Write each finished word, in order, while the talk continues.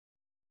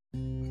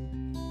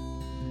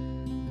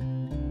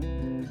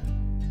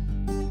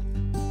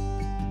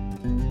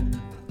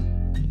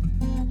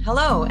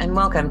Hello, and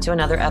welcome to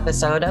another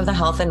episode of the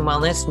Health and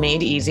Wellness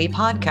Made Easy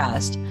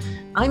podcast.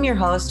 I'm your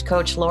host,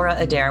 Coach Laura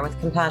Adair with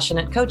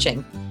Compassionate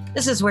Coaching.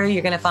 This is where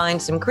you're going to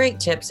find some great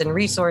tips and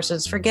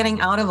resources for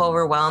getting out of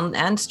overwhelm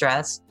and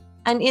stress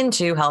and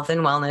into health and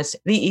wellness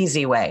the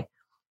easy way.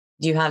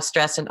 Do you have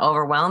stress and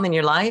overwhelm in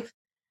your life?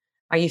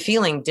 Are you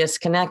feeling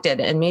disconnected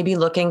and maybe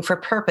looking for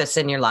purpose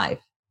in your life?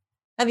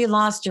 Have you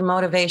lost your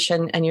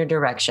motivation and your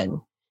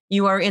direction?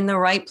 You are in the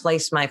right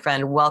place, my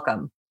friend.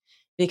 Welcome.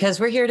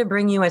 Because we're here to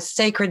bring you a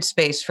sacred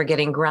space for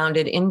getting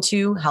grounded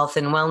into health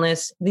and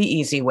wellness the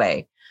easy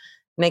way.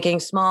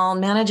 Making small,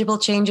 manageable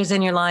changes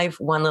in your life,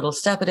 one little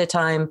step at a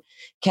time,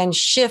 can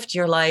shift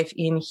your life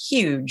in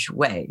huge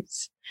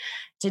ways.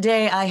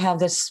 Today, I have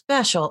the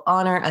special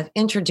honor of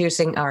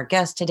introducing our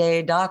guest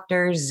today,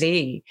 Dr.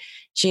 Z.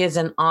 She is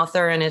an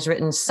author and has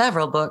written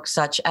several books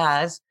such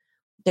as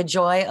The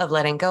Joy of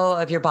Letting Go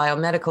of Your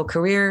Biomedical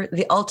Career,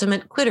 The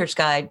Ultimate Quitter's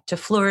Guide to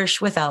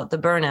Flourish Without the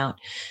Burnout.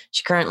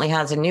 She currently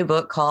has a new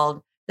book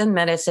called The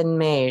Medicine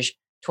Mage,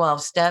 12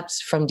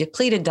 Steps from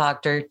Depleted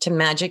Doctor to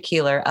Magic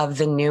Healer of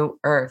the New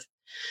Earth.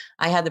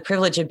 I had the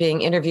privilege of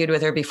being interviewed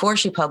with her before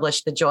she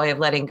published The Joy of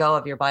Letting Go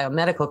of Your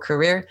Biomedical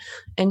Career,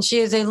 and she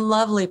is a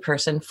lovely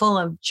person full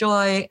of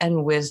joy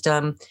and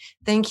wisdom.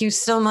 Thank you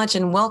so much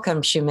and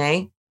welcome,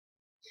 Shumei.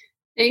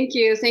 Thank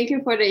you. Thank you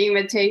for the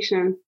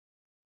invitation.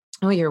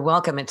 Oh, you're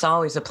welcome. It's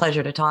always a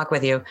pleasure to talk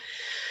with you.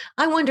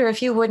 I wonder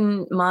if you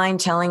wouldn't mind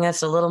telling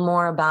us a little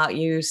more about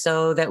you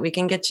so that we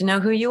can get to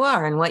know who you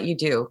are and what you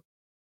do.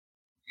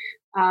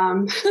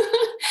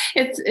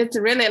 It's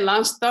a really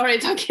long story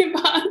talking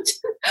about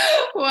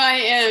who I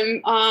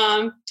am.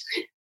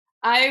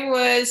 I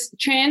was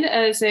trained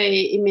as an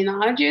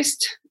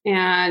immunologist,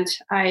 and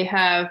I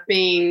have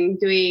been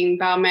doing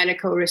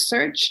biomedical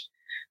research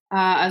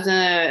as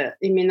an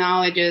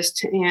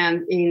immunologist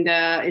and in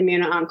the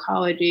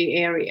immuno-oncology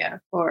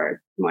area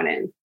for more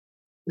than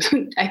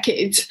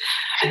decades.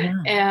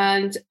 Yeah.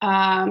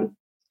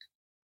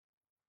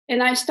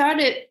 And I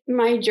started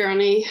my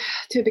journey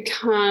to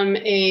become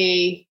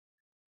a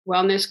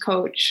wellness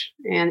coach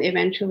and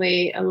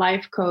eventually a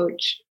life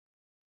coach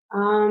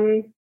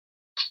more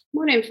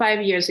than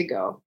 5 years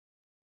ago.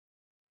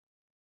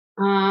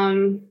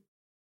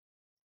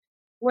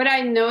 What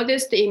I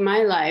noticed in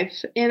my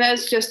life, and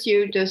that's just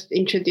you just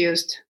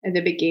introduced at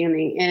the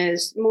beginning,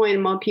 is more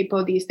and more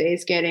people these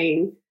days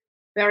getting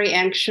very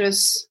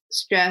anxious,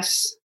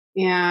 stress,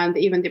 and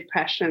even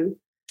depression.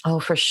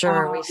 Oh, for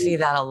sure. We see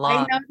that a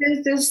lot. I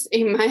noticed this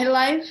in my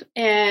life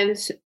and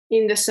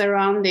in the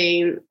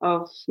surrounding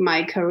of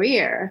my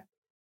career.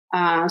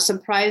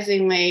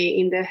 Surprisingly,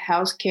 in the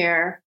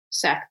healthcare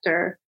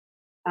sector,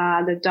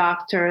 the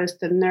doctors,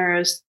 the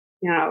nurse,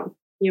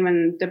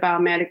 even the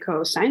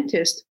biomedical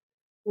scientists,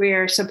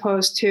 we're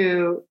supposed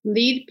to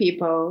lead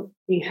people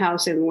in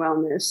health and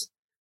wellness.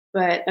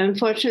 But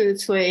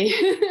unfortunately,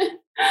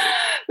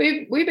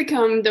 we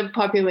become the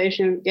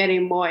population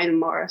getting more and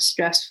more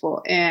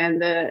stressful.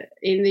 And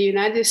in the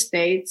United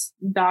States,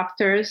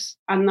 doctors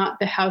are not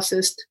the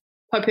healthiest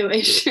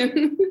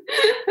population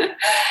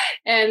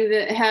and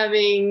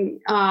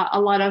having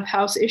a lot of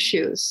health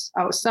issues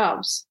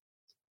ourselves.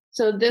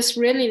 So this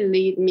really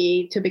led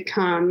me to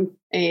become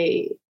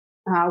a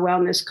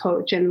wellness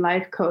coach and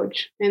life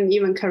coach and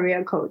even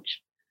career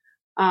coach,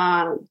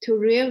 to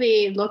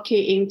really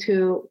looking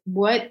into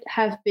what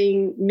has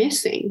been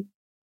missing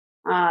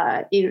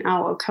in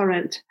our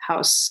current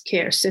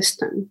healthcare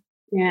system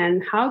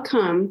and how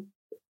come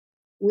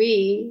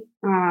we,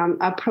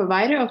 a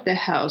provider of the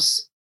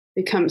health,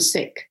 become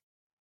sick.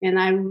 And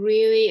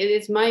it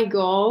is my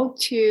goal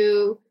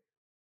to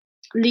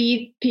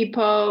lead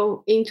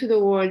people into the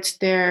world.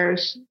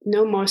 There's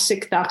no more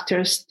sick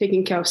doctors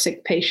taking care of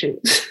sick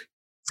patients.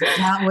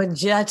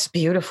 That's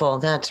beautiful.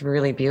 That's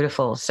really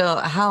beautiful. So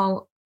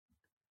how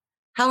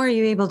are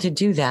you able to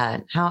do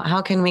that?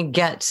 How can we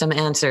get some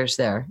answers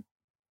there?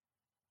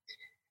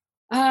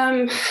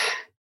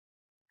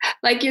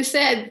 Like you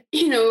said,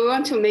 we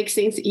want to make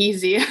things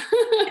easier.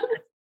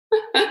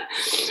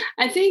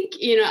 I think,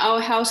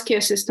 our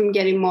healthcare system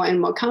getting more and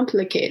more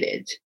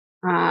complicated.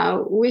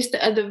 With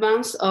the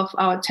advance of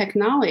our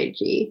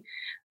technology,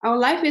 our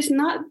life is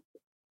not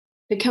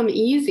become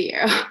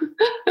easier.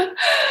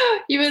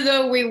 Even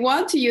though we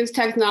want to use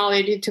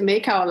technology to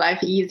make our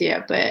life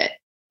easier, but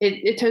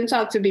it turns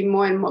out to be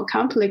more and more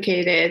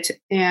complicated,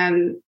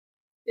 and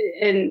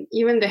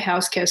even the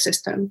healthcare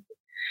system.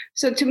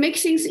 So to make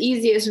things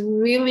easier is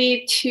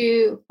really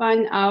to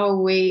find our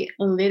way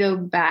a little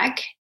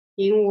back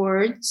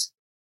inwards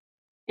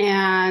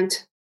and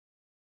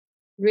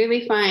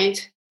really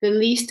find the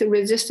least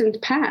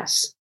resistant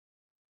path,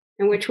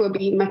 and which will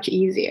be much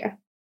easier.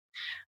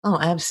 Oh,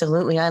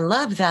 absolutely. I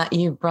love that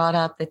you brought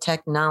up the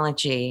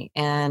technology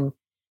and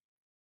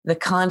the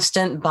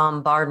constant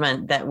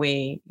bombardment that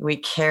we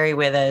carry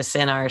with us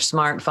in our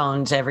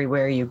smartphones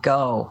everywhere you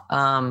go.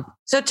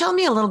 So tell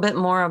me a little bit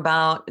more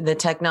about the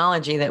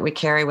technology that we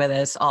carry with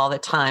us all the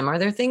time. Are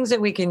there things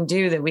that we can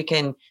do that we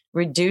can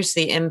reduce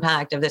the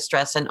impact of the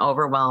stress and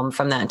overwhelm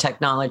from that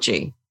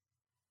technology?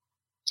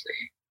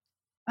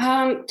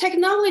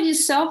 Technology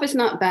itself is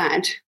not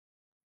bad.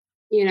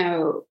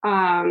 It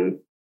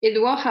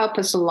will help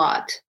us a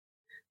lot.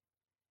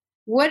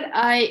 What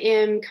I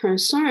am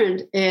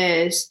concerned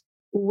is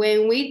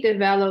when we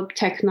develop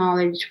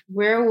technology,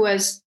 where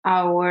was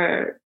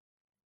our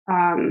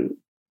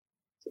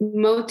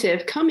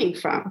motive coming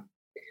from?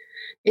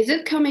 Is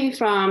it coming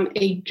from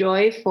a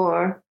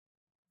joyful,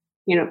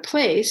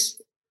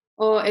 place,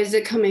 or is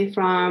it coming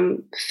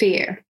from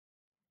fear,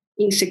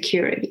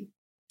 insecurity?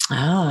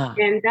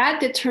 And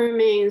that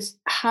determines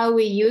how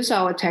we use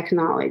our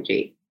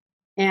technology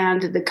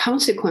and the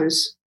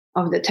consequence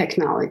of the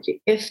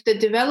technology. If the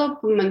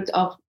development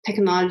of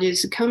technology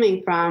is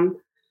coming from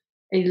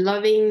a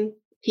loving,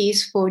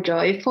 peaceful,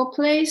 joyful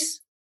place,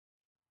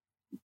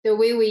 the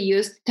way we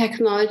use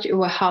technology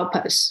will help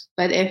us.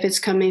 But if it's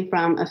coming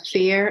from a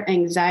fear,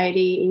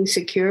 anxiety,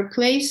 insecure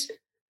place,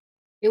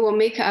 it will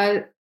make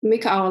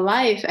our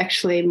life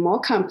actually more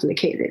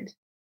complicated.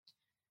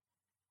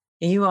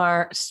 You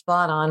are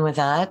spot on with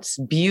that. It's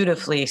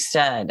beautifully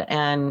said.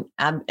 And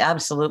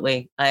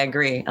absolutely, I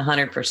agree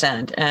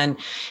 100%. And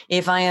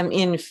if I am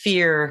in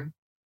fear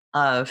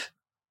of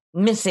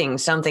missing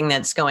something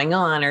that's going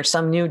on or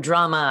some new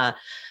drama,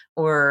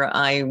 or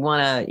I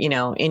want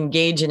to,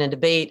 engage in a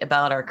debate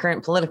about our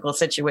current political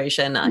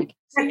situation, I can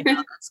see how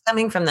that's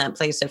coming from that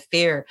place of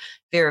fear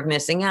of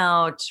missing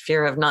out,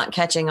 fear of not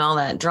catching all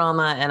that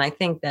drama. And I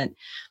think that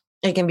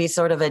it can be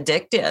sort of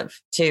addictive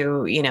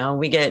to,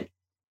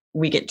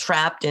 we get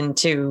trapped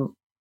into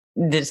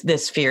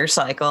this fear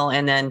cycle,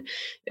 and then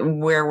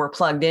where we're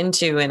plugged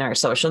into in our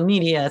social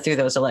media through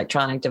those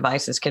electronic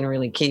devices can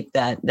really keep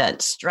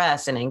that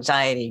stress and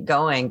anxiety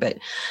going. But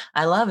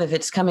I love if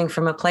it's coming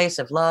from a place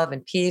of love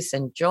and peace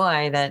and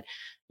joy that,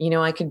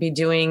 I could be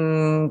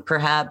doing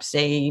perhaps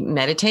a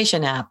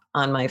meditation app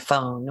on my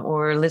phone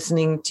or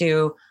listening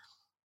to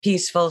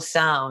peaceful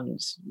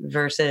sounds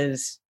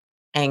versus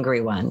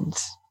angry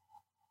ones.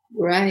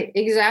 Right,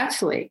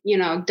 exactly.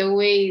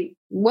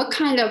 What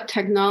kind of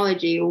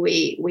technology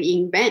we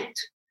invent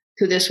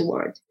to this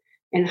world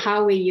and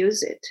how we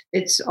use it.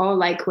 It's all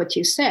like what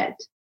you said,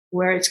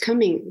 where it's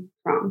coming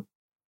from.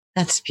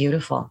 That's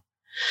beautiful.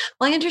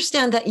 Well, I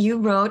understand that you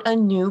wrote a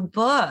new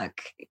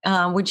book.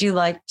 Would you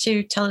like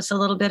to tell us a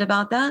little bit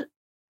about that?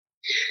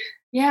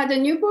 Yeah, the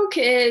new book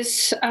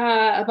is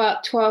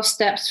about 12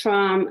 steps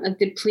from a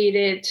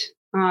depleted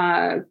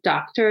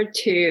doctor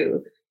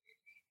to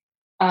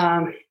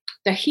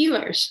the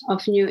healers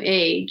of New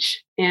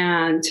Age.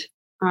 And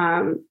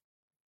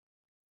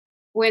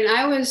when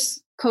I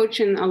was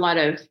coaching a lot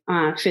of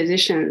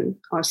physicians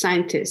or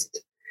scientists,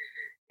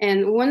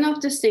 and one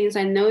of the things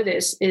I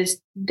noticed is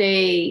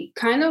they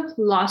kind of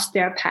lost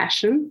their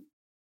passion.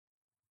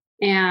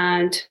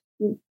 And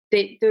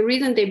the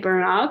reason they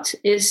burn out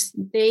is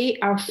they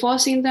are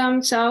forcing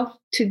themselves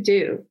to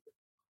do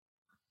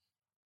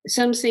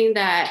something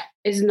that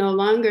is no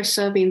longer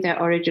serving their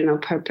original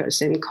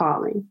purpose and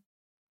calling.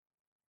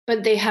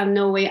 But they have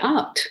no way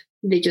out.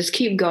 They just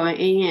keep going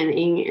in and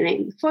in and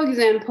in. For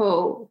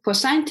example, for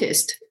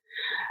scientists,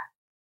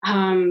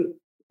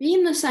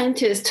 being a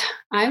scientist,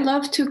 I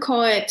love to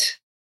call it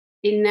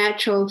a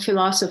natural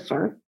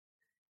philosopher.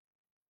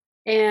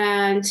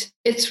 And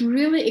it's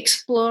really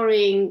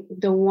exploring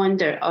the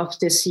wonder of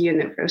this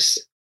universe.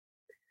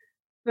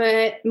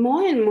 But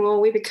more and more,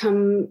 we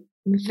become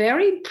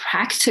very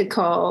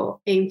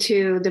practical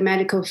into the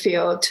medical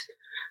field.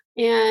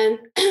 And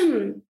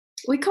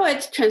we call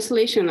it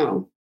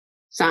translational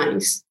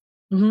science.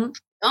 Mm-hmm.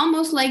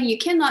 Almost like you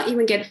cannot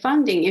even get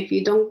funding if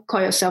you don't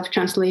call yourself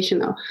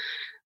translational.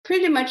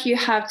 Pretty much you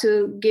have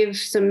to give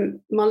some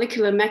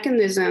molecular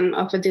mechanism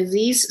of a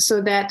disease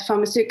so that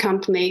pharmaceutical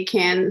company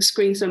can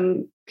screen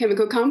some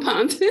chemical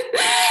compound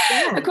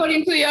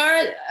according to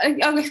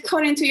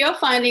your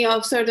finding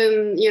of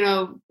certain,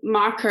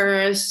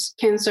 markers,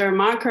 cancer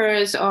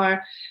markers,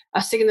 or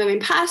a signaling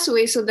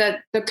pathway, so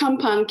that the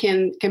compound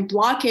can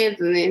block it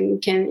and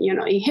then can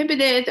inhibit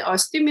it or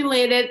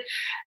stimulate it,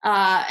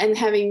 and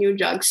having new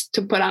drugs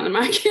to put on the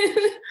market.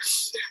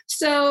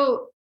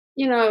 So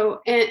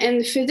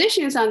and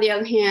physicians, on the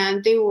other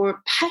hand, they were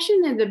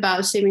passionate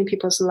about saving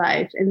people's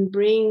life and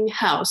bring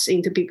health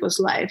into people's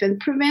life and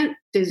prevent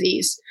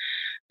disease.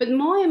 But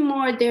more and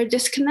more, they're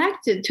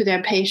disconnected to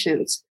their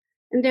patients.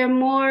 And they're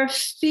more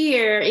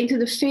into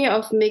the fear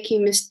of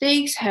making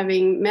mistakes,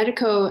 having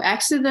medical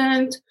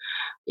accident,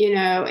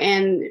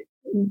 and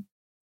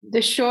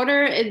the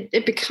shorter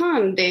it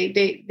becomes,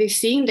 they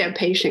seeing their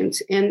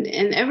patients and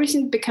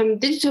everything become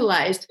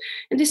digitalized.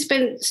 And they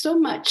spend so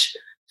much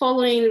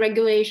following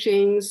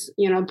regulations,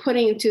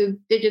 putting into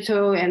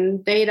digital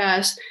and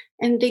data,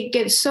 and they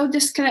get so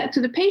disconnected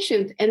to the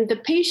patient, and the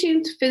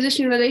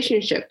patient-physician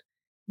relationship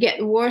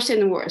get worse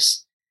and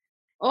worse.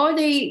 All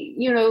they,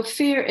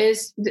 fear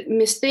is the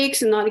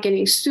mistakes and not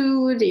getting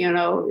sued,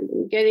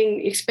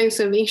 getting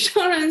expensive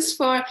insurance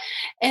for,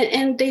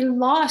 and they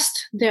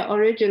lost their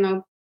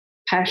original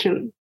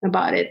passion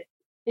about it.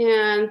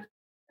 And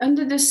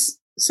under this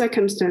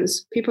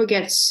circumstance, people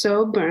get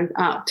so burnt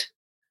out.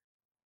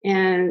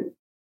 And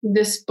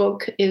this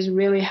book is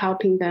really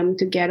helping them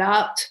to get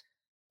out.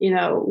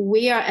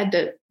 We are at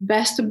the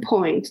best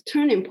point,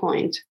 turning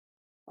point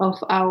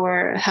of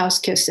our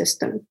healthcare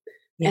system.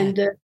 Yeah. And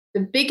the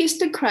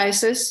biggest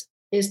crisis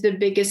is the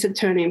biggest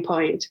turning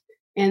point.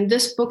 And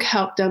this book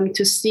helped them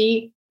to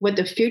see what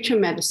the future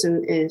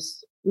medicine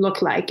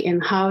look like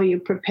and how you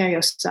prepare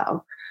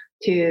yourself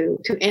to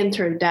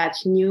enter that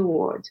new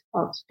world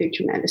of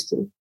future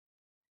medicine.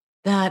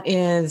 That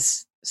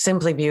is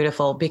simply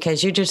beautiful,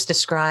 because you just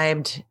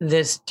described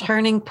this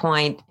turning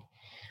point.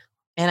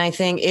 And I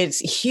think it's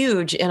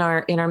huge in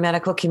our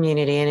medical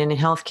community and in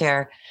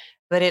healthcare,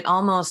 but it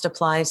almost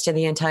applies to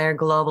the entire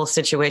global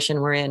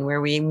situation we're in,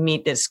 where we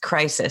meet this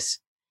crisis.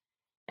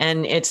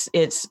 And it's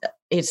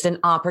an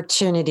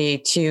opportunity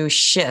to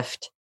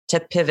shift, to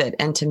pivot,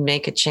 and to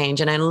make a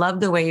change. And I love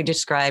the way you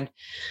described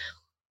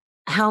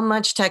how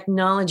much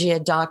technology a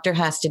doctor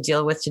has to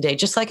deal with today,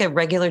 just like a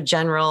regular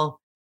general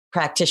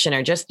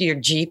practitioner, just your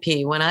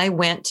GP. When I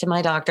went to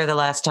my doctor the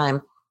last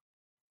time,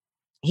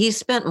 he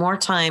spent more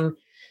time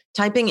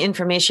typing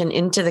information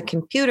into the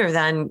computer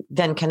than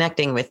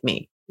connecting with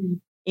me. Mm-hmm.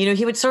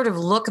 He would sort of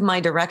look my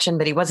direction,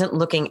 but he wasn't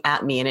looking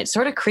at me. And it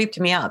sort of creeped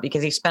me out,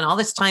 because he spent all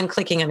this time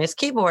clicking on his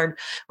keyboard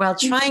while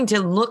trying to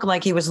look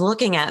like he was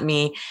looking at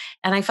me.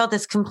 And I felt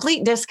this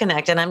complete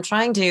disconnect. And I'm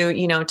trying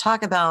to,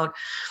 talk about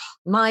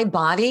my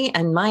body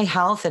and my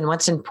health and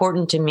what's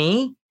important to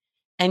me.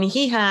 And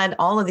he had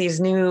all of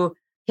these new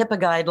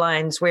HIPAA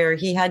guidelines where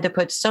he had to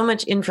put so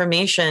much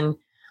information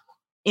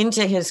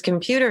into his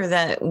computer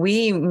that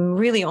we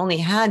really only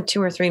had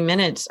 2 or 3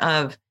 minutes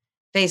of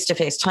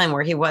face-to-face time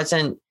where he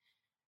wasn't,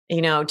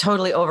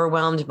 totally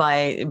overwhelmed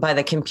by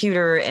the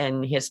computer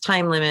and his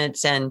time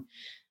limits. And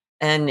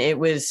it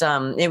was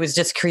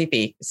just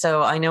creepy.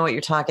 So I know what you're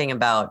talking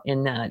about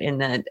in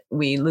that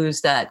we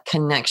lose that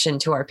connection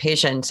to our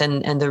patients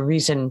and the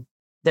reason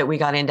that we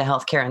got into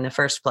healthcare in the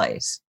first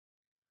place.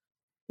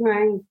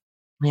 Right.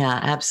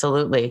 Yeah,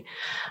 absolutely.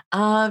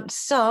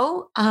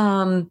 So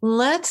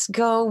let's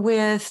go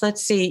with,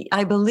 let's see,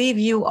 I believe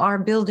you are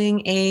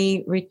building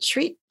a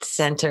retreat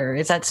center.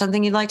 Is that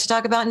something you'd like to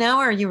talk about now?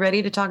 Or are you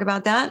ready to talk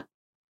about that?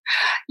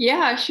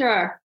 Yeah,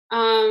 sure.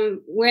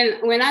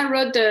 When I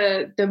wrote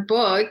the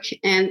book,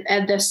 and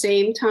at the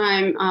same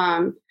time,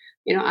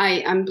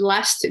 I'm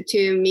blessed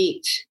to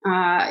meet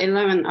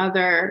 11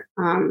 other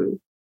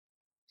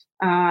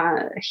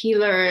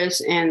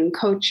healers and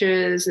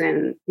coaches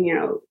and,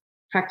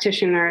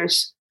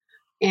 practitioners.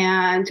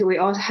 And we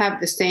all have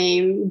the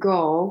same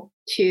goal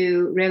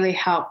to really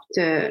help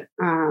the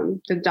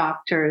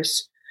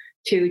doctors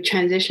to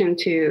transition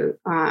to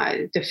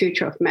the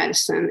future of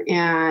medicine.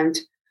 And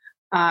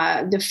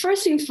the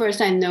first thing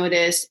first I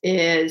noticed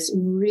is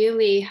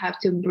really have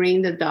to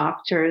bring the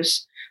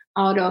doctors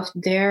out of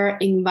their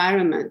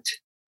environment,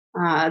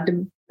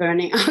 the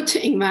burning out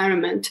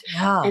environment,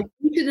 and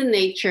into the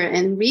nature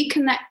and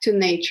reconnect to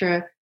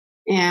nature.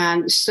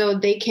 And so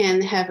they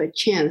can have a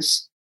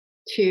chance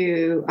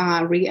to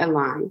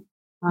realign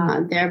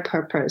their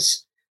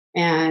purpose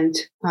and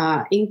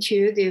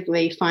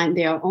intuitively find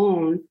their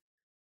own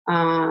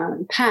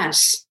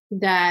paths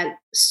that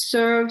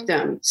serve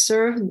them,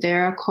 serve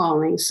their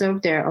calling,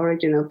 serve their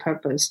original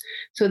purpose,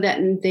 so that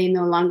they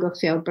no longer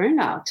feel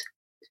burnout.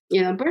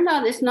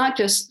 Burnout is not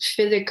just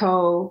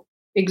physical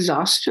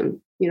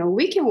exhaustion.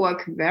 We can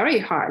work very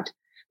hard,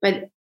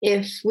 but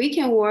if we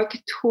can work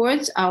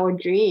towards our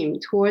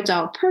dream, towards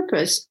our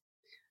purpose,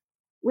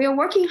 we are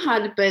working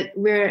hard, but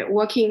we're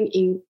working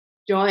in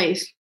joy.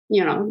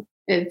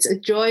 It's a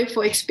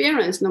joyful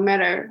experience, no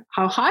matter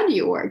how hard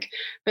you work.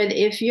 But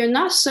if you're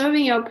not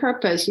serving your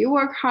purpose, you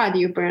work hard,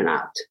 you burn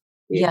out.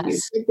 You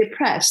get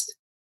depressed.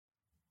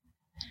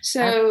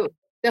 So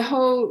the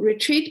whole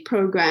retreat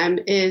program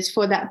is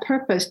for that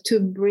purpose, to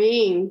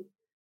bring,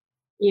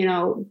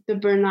 the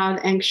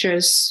burnout,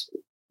 anxious,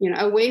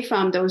 away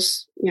from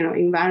those,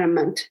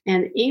 environment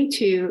and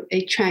into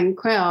a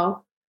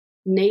tranquil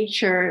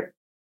nature,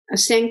 a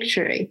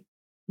sanctuary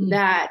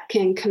that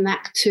can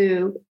connect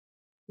to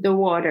the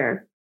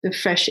water, the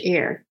fresh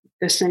air,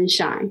 the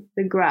sunshine,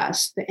 the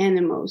grass, the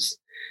animals,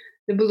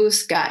 the blue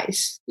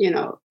skies,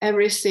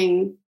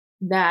 everything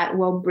that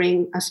will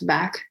bring us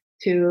back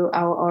to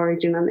our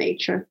original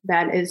nature,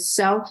 that is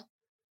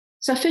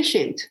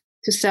self-sufficient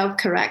to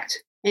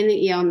self-correct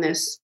any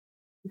illness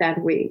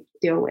that we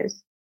deal with.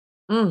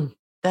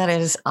 That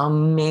is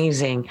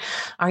amazing.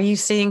 Are you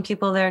seeing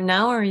people there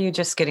now, or are you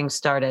just getting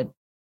started?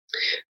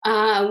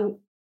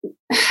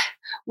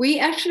 We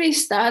actually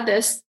start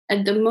this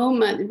at the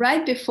moment,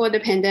 right before the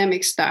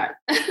pandemic started.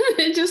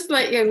 Just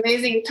like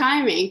amazing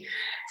timing.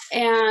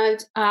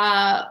 And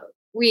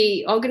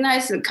we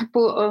organized a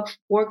couple of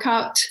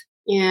workout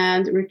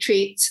and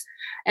retreats.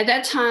 At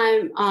that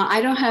time,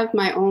 I don't have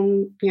my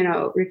own,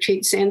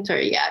 retreat center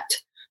yet.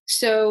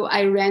 So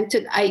I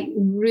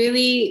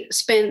really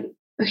spent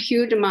a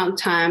huge amount of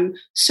time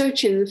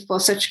searching for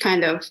such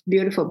kind of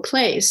beautiful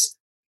place.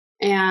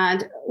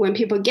 And when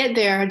people get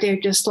there, they're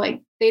just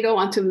like, they don't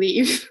want to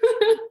leave.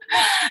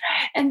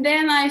 And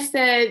then I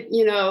said,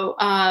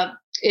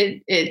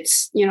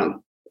 it's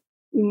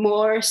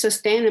more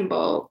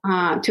sustainable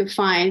to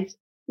find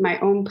my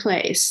own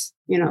place,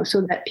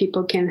 so that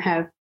people can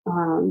have,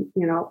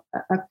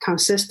 a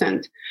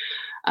consistent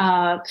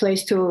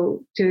place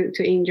to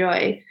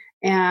enjoy.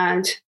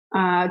 And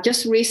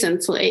just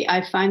recently,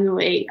 I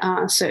finally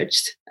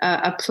searched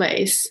a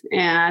place,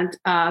 and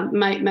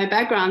my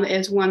background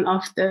is one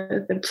of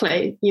the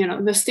play,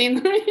 the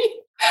scenery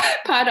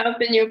part of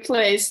the new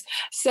place.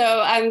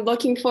 So I'm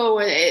looking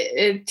forward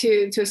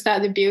to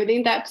start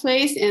building that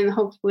place, and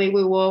hopefully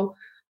we will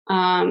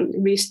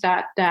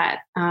restart that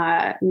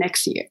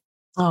next year.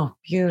 Oh,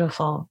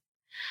 beautiful.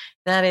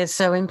 That is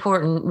so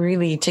important,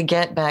 really, to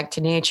get back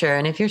to nature.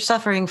 And if you're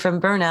suffering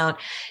from burnout,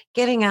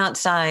 getting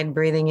outside,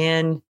 breathing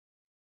in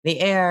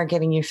the air,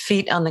 getting your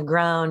feet on the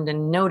ground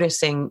and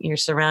noticing your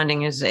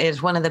surroundings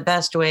is one of the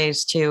best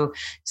ways to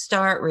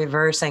start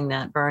reversing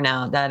that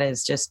burnout. That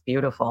is just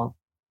beautiful.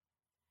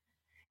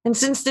 And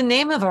since the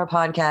name of our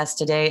podcast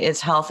today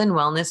is Health and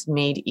Wellness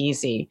Made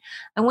Easy,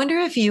 I wonder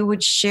if you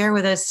would share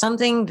with us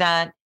something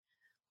that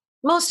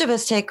most of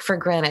us take for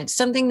granted,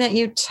 something that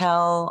you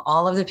tell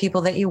all of the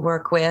people that you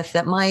work with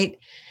that might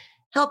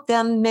help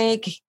them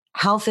make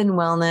health and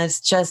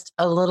wellness just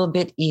a little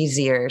bit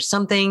easier,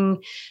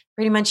 something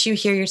pretty much you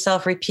hear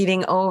yourself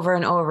repeating over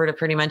and over to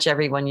pretty much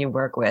everyone you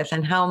work with.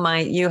 And how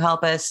might you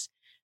help us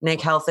make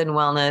health and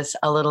wellness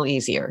a little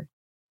easier?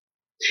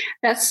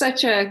 That's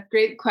such a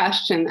great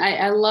question.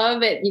 I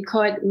love it. You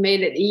call it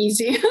made it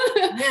easy.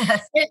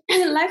 Yes.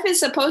 Life is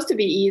supposed to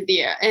be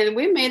easier, and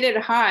we made it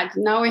hard.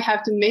 Now we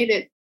have to make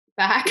it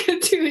back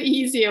to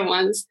easier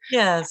ones.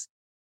 Yes.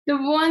 The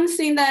one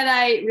thing that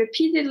I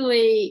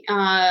repeatedly,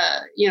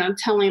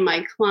 telling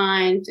my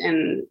clients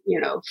and,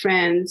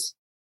 friends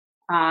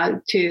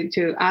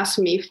to ask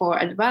me for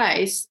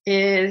advice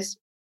is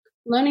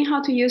learning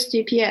how to use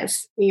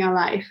GPS in your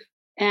life.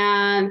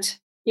 And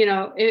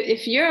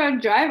if you're a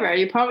driver,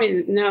 you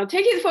probably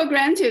take it for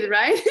granted,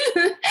 right?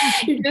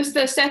 You just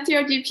set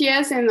your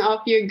GPS and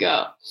off you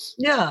go.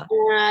 Yeah.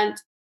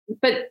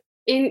 But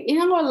in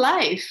our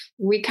life,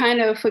 we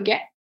kind of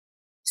forget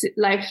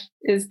life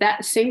is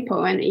that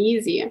simple and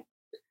easy.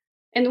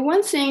 And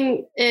one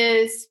thing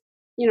is,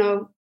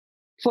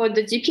 for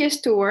the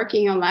GPS to work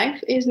in your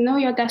life is know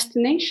your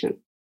destination.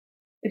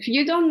 If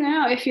you don't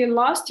know, if you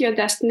lost your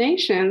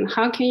destination,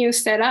 how can you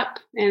set up?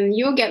 And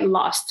you'll get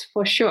lost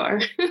for sure.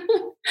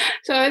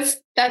 So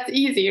that's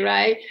easy,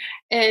 right?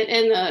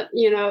 And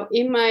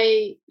in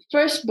my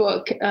first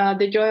book,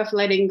 The Joy of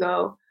Letting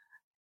Go,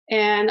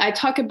 and I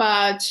talk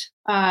about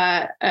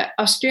an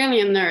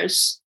Australian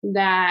nurse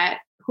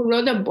who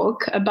wrote a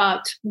book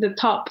about the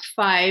top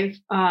 5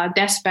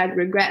 deathbed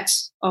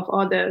regrets of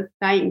all the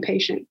dying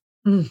patients.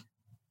 Mm.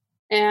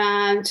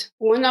 And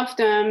one of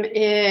them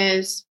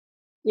is,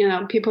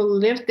 people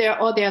lived there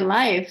all their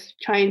life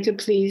trying to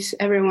please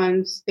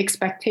everyone's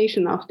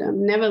expectation of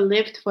them, never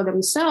lived for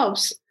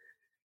themselves.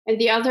 And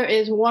the other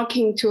is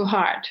working too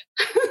hard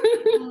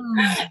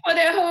for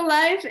their whole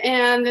life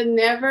and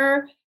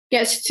never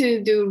gets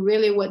to do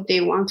really what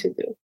they want to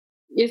do.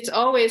 It's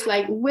always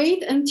like,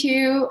 wait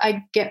until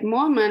I get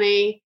more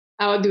money,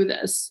 I'll do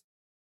this.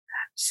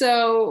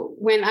 So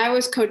when I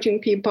was coaching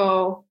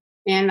people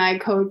and I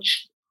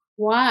coach,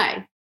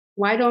 why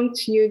don't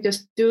you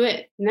just do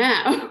it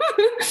now?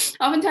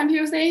 Oftentimes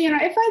people say,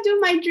 if I do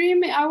my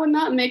dream, I will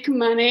not make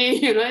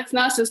money. It's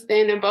not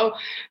sustainable.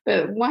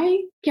 But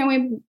why can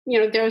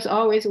we, there's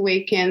always a way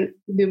we can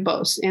do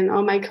both. And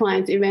all my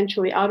clients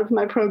eventually out of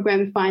my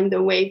program find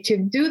a way to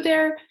do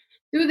their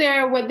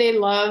what they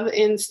love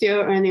and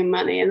still earning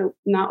money and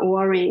not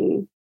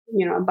worrying,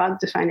 about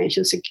the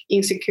financial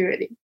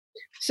insecurity.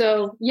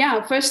 So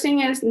yeah, first thing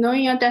is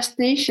knowing your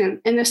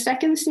destination. And the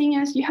second thing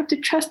is you have to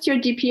trust your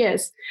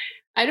GPS.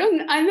 I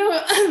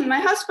know my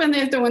husband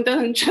is the one that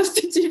doesn't trust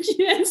the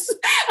GPS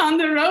on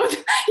the road.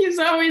 He's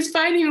always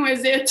fighting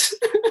with it.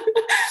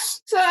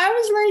 So I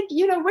was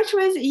like, which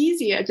way is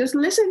easier? Just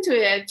listen to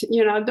it.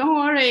 Don't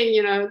worry,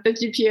 the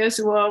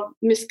GPS will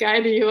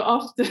misguide you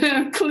off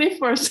the cliff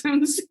or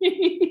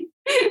something.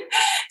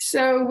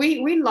 So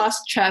we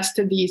lost trust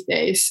these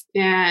days.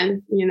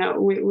 And,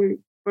 we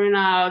burn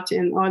out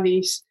and all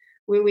these.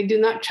 We do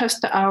not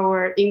trust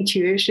our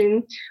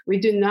intuition. We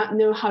do not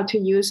know how to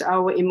use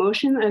our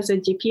emotion as a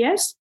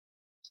GPS.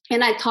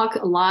 And I talk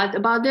a lot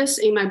about this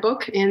in my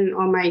book and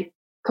on my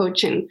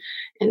coaching.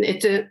 And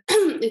it's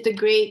a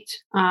great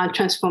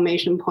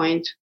transformation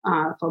point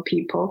for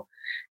people.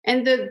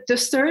 And the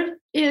third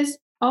is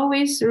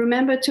always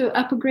remember to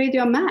upgrade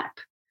your map.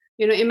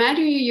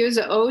 Imagine you use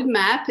an old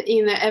map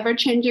in an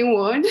ever-changing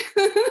world.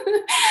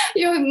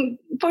 You're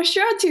for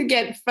sure to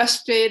get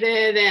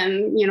frustrated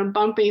and,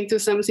 bump into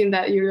something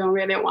that you don't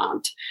really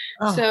want.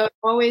 Oh. So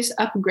always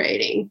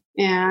upgrading.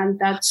 And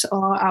that's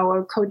all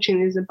our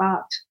coaching is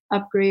about.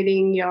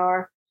 Upgrading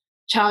your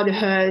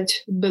childhood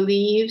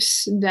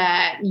beliefs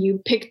that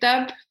you picked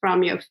up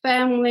from your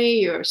family,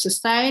 your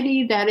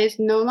society that is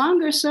no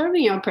longer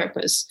serving your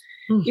purpose.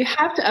 Mm. You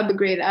have to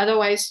upgrade.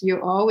 Otherwise,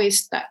 you're always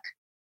stuck.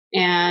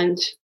 And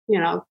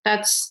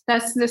that's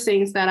the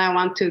things that I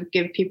want to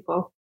give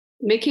people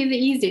make it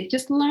easy.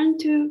 Just learn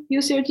to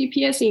use your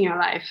GPS in your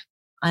life.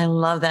 I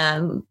love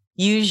that.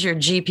 Use your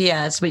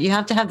GPS, but you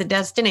have to have the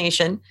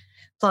destination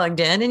plugged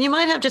in, and you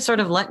might have to sort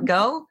of let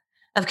go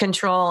of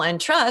control and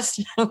trust.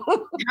 Because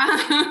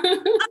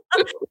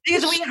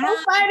we have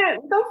don't fight it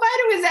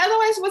with it.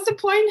 Otherwise, what's the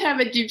point have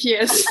a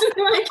GPS?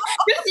 Like,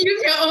 just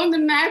use your own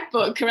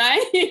MacBook,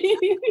 right?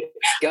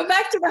 Go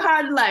back to the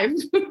hard life.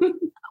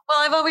 Well,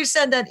 I've always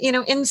said that,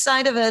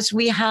 inside of us,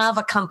 we have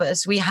a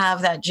compass. We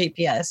have that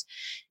GPS.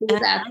 Exactly.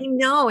 And I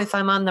know if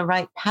I'm on the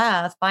right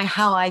path by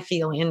how I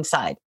feel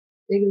inside.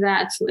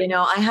 Exactly.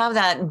 I have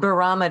that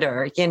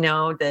barometer,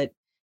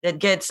 that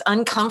gets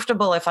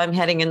uncomfortable if I'm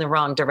heading in the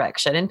wrong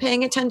direction, and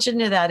paying attention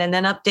to that, and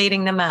then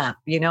updating the map,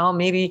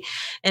 maybe.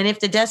 And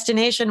if the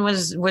destination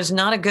was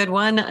not a good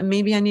one,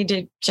 maybe I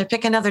need to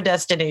pick another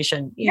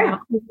destination. Yeah,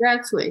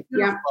 exactly.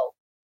 Yeah.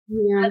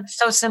 Yeah. That's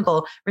so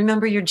simple.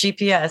 Remember your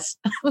GPS.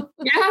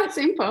 Yeah,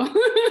 simple.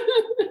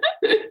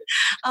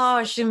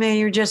 Oh, Shimei,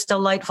 you're just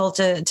delightful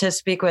to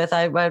speak with.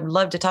 I'd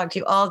love to talk to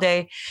you all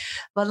day,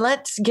 but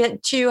let's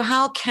get to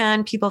how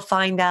can people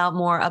find out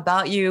more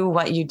about you,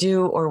 what you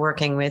do, or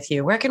working with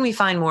you? Where can we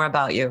find more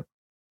about you?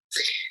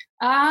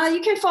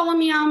 You can follow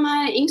me on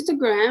my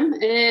Instagram.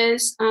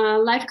 It's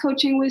Life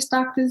Coaching with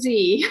Dr.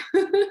 Z.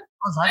 Oh,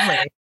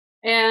 lovely.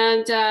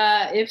 And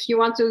if you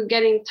want to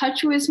get in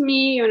touch with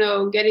me,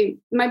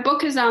 my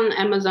book is on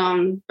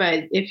Amazon.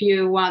 But if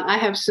you want, I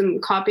have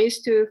some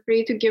copies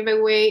free to give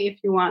away. If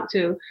you want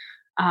to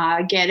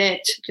get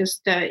it,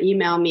 just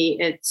email me.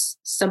 It's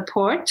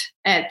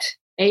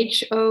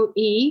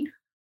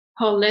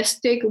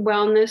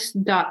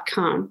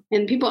support@HOEholisticwellness.com.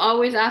 And people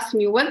always ask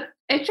me, what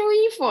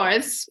HOE for?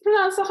 It's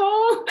pronounced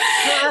whole.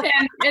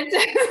 And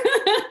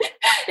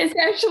it's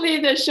actually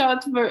the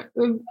short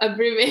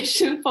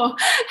abbreviation for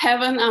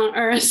Heaven on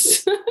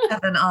Earth.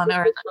 Heaven on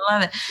Earth. I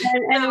love it.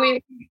 And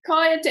we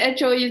call it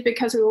HOE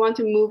because we want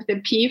to move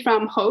the P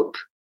from hope.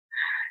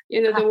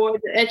 The word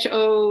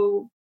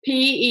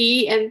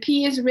HOPE, and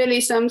P is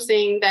really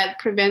something that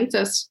prevents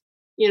us,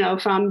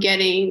 from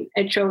getting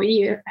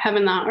HOE,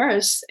 Heaven on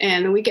Earth.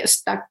 And we get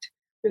stuck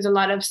with a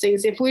lot of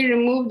things. If we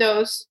remove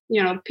those,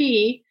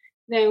 P,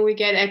 then we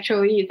get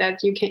HOE,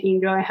 that you can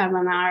enjoy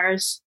Heaven on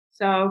Earth.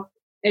 So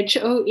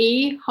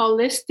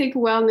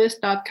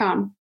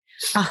HOEholisticwellness.com.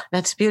 Oh,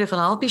 that's beautiful.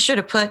 I'll be sure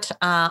to put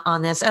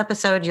on this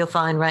episode, you'll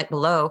find right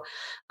below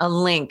a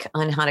link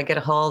on how to get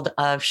a hold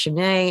of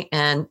Shimei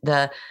and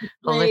the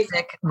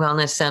Holistic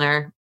Wellness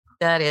Center.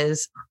 That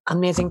is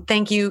amazing.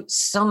 Thank you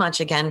so much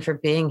again for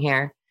being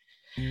here.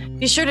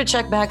 Be sure to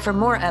check back for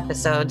more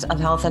episodes of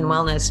Health and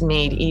Wellness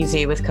Made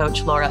Easy with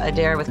Coach Laura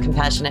Adair with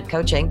Compassionate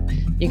Coaching.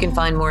 You can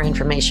find more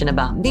information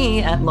about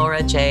me at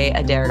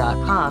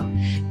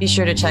laurajadair.com. Be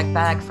sure to check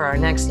back for our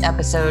next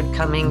episode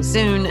coming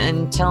soon.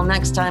 Until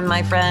next time,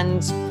 my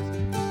friends,